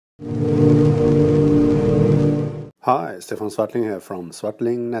Hi, Stefan Swartling here from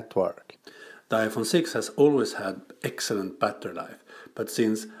Swartling Network. The iPhone 6 has always had excellent battery life, but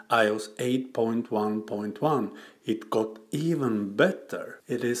since iOS 8.1.1 it got even better.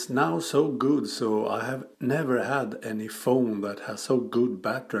 It is now so good, so I have never had any phone that has so good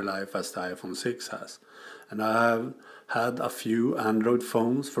battery life as the iPhone 6 has. And I have had a few Android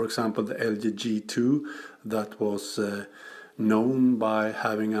phones, for example the LG G2, that was known by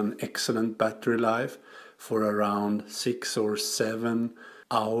having an excellent battery life for around 6 or 7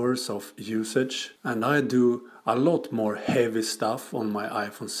 hours of usage. And I do a lot more heavy stuff on my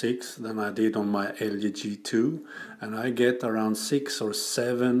iPhone 6 than I did on my LG G2, and I get around 6 or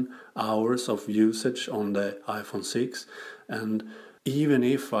 7 hours of usage on the iPhone 6. And even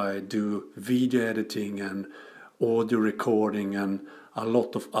if I do video editing and audio recording and a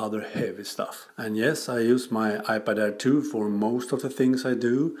lot of other heavy stuff. And yes, I use my iPad Air 2 for most of the things I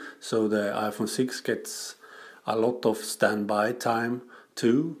do, so the iPhone 6 gets a lot of standby time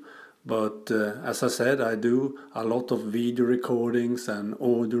too. But as I said, I do a lot of video recordings and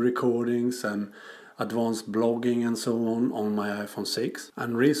audio recordings and advanced blogging and so on my iPhone 6.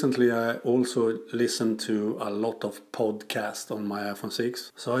 And recently I also listened to a lot of podcasts on my iPhone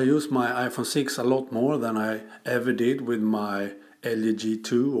 6. So I use my iPhone 6 a lot more than I ever did with my LG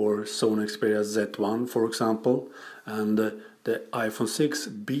G2 or Sony Xperia Z1, for example. And the iPhone 6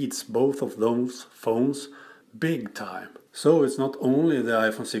 beats both of those phones big time. So it's not only the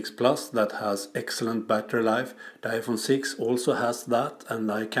iPhone 6 Plus that has excellent battery life, the iPhone 6 also has that,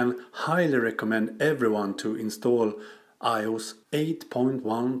 and I can highly recommend everyone to install iOS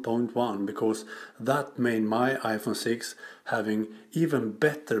 8.1.1 because that made my iPhone 6 having even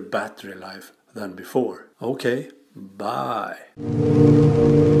better battery life than before. Okay, bye.